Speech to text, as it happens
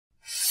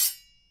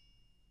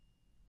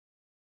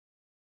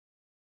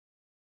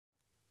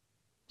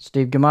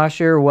Steve Gamache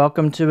here.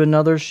 Welcome to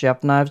another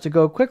Chef Knives to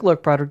Go quick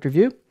look product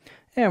review.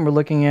 And we're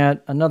looking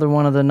at another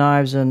one of the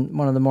knives in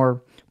one of the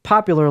more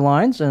popular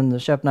lines in the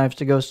Chef Knives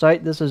to Go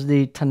site. This is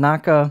the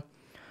Tanaka,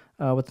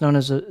 what's known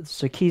as a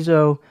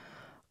Sekizo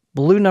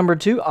Blue number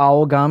 2,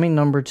 Aogami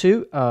number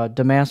 2,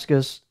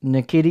 Damascus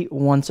Nakiri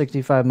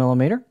 165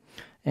 millimeter.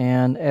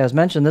 And as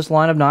mentioned, this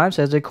line of knives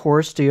has a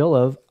core steel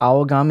of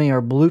Aogami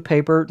or blue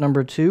paper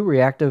number 2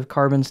 reactive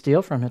carbon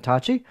steel from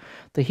Hitachi.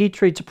 The heat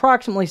treat's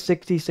approximately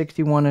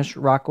 60-61-ish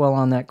Rockwell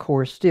on that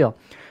core steel.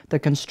 The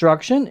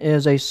construction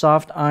is a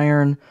soft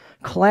iron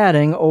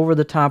cladding over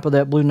the top of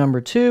that blue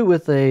number 2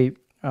 with a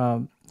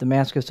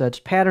Damascus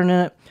edged pattern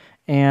in it.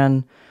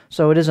 And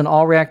so it is an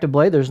all reactive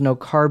blade. There's no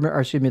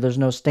there's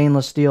no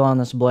stainless steel on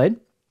this blade.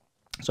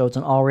 So it's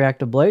an all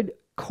reactive blade,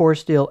 core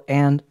steel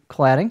and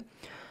cladding.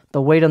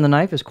 The weight on the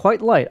knife is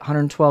quite light,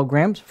 112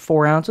 grams,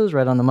 4 ounces,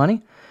 right on the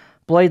money.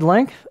 Blade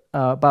length,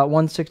 about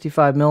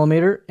 165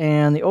 millimeter,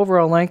 and the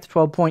overall length,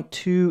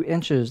 12.2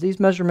 inches. These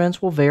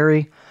measurements will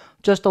vary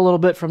just a little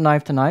bit from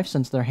knife to knife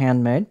since they're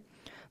handmade.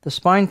 The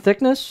spine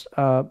thickness,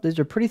 these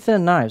are pretty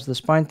thin knives. The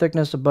spine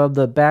thickness above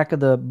the back of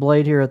the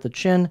blade here at the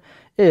chin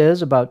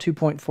is about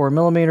 2.4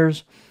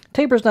 millimeters.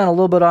 Tapers down a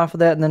little bit off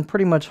of that and then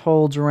pretty much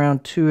holds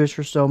around 2-ish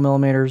or so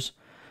millimeters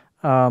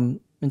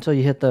until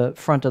you hit the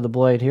front of the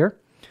blade here.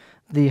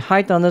 The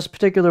height on this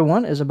particular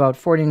one is about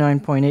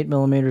 49.8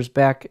 millimeters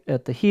back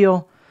at the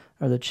heel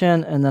or the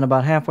chin, and then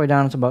about halfway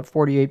down it's about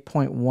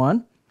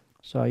 48.1.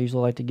 So I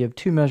usually like to give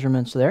 2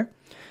 measurements there.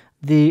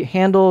 The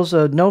handles,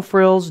 no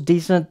frills,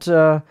 decent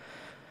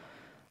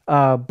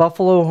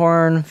buffalo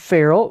horn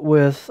ferrule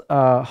with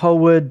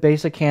Howood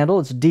basic handle.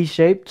 It's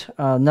D-shaped,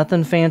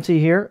 nothing fancy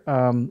here.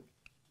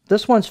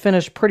 This one's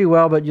finished pretty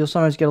well, but you'll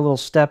sometimes get a little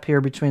step here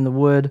between the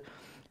wood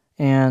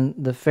and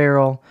the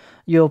ferrule.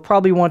 You'll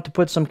probably want to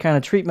put some kind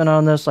of treatment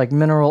on this, like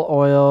mineral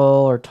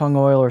oil or tung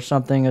oil or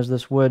something, as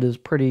this wood is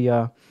pretty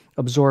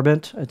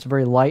absorbent. It's a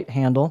very light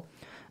handle.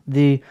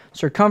 The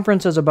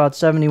circumference is about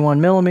 71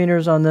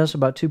 millimeters on this,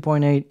 about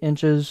 2.8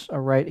 inches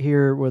right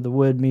here where the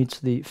wood meets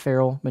the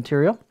ferrule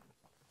material.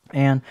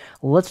 And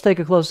let's take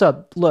a close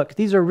up. Look,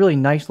 these are really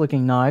nice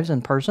looking knives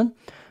in person.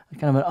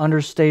 Kind of an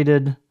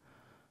understated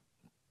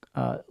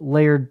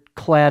layered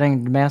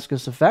cladding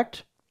Damascus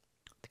effect.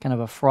 Kind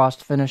of a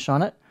frost finish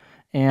on it.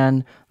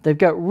 And they've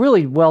got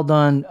really well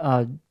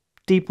done,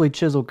 deeply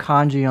chiseled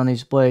kanji on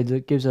these blades.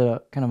 It gives it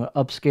a kind of an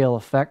upscale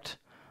effect.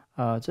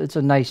 It's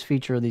a nice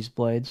feature of these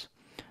blades.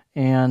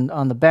 And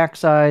on the back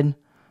side,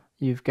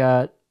 you've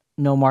got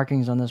no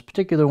markings on this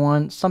particular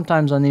one.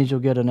 Sometimes on these you'll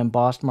get an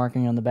embossed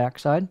marking on the back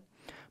side.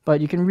 But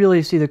you can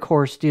really see the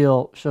core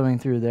steel showing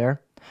through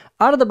there.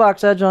 Out of the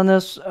box edge on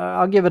this,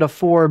 I'll give it a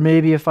 4,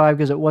 maybe a 5,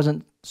 because it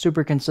wasn't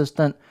super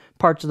consistent.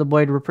 Parts of the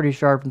blade were pretty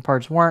sharp and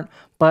parts weren't.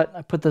 But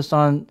I put this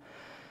on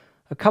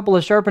a couple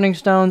of sharpening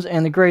stones,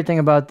 and the great thing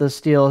about this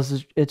steel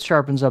is it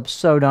sharpens up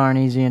so darn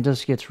easy and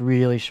just gets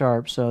really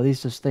sharp. So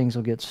these things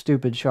will get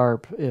stupid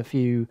sharp if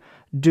you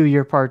do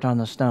your part on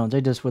the stones.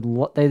 They just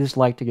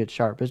like to get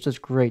sharp. It's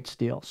just great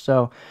steel.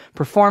 So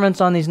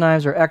performance on these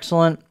knives are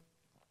excellent.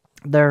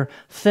 They're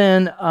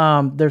thin.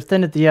 They're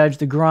thin at the edge.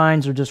 The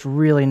grinds are just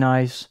really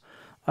nice.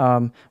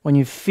 When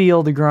you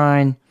feel the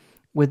grind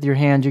with your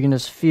hand, you can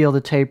just feel the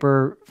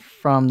taper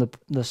from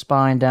the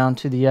spine down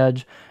to the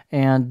edge.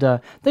 And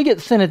they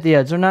get thin at the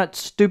edge. They're not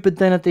stupid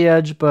thin at the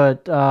edge,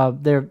 but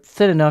they're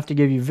thin enough to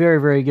give you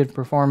very, very good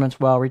performance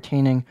while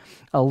retaining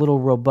a little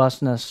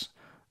robustness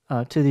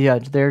to the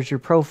edge. There's your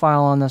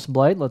profile on this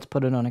blade. Let's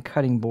put it on a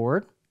cutting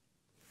board.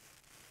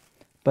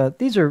 But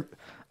these are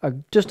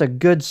just a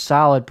good,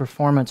 solid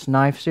performance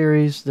knife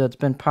series that's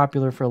been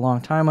popular for a long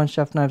time on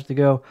Chef Knives to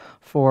Go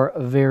for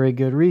a very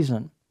good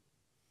reason.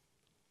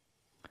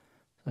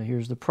 So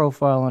here's the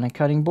profile on a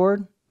cutting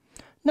board.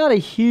 Not a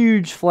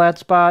huge flat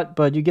spot,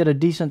 but you get a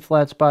decent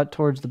flat spot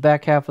towards the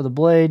back half of the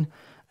blade,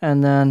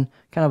 and then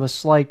kind of a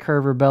slight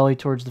curve or belly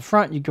towards the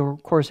front. You can,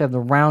 of course, have the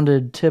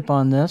rounded tip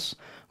on this,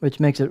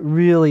 which makes it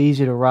really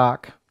easy to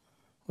rock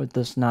with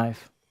this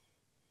knife.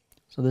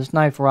 So this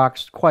knife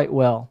rocks quite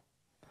well.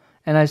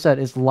 And I said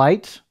it's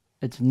light,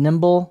 it's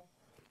nimble.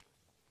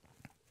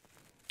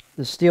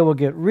 The steel will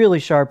get really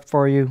sharp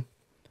for you.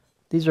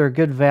 These are a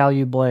good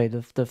value blade.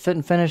 If the fit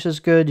and finish is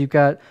good, you've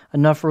got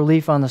enough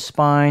relief on the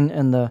spine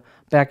and the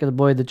back of the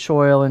blade, the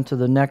choil into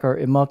the neck or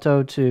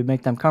imoto to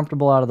make them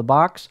comfortable out of the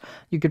box.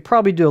 You could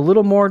probably do a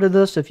little more to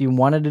this if you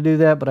wanted to do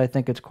that, but I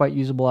think it's quite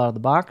usable out of the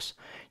box.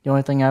 The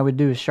only thing I would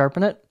do is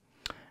sharpen it.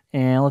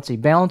 And let's see,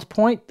 balance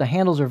point. The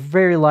handles are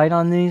very light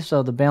on these,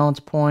 so the balance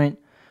point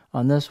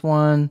on this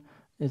one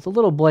is a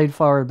little blade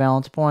forward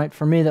balance point.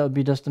 For me, that would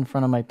be just in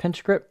front of my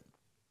pinch grip.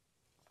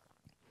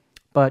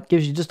 But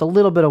gives you just a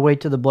little bit of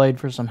weight to the blade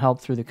for some help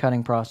through the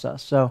cutting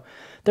process. So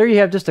there you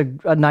have just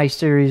a nice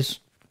series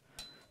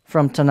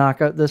from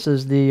Tanaka. This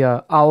is the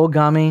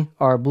Aogami,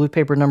 or blue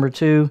paper number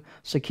 2,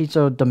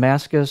 Sekizo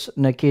Damascus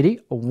Nakiri,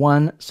 a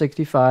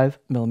 165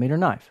 millimeter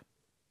knife.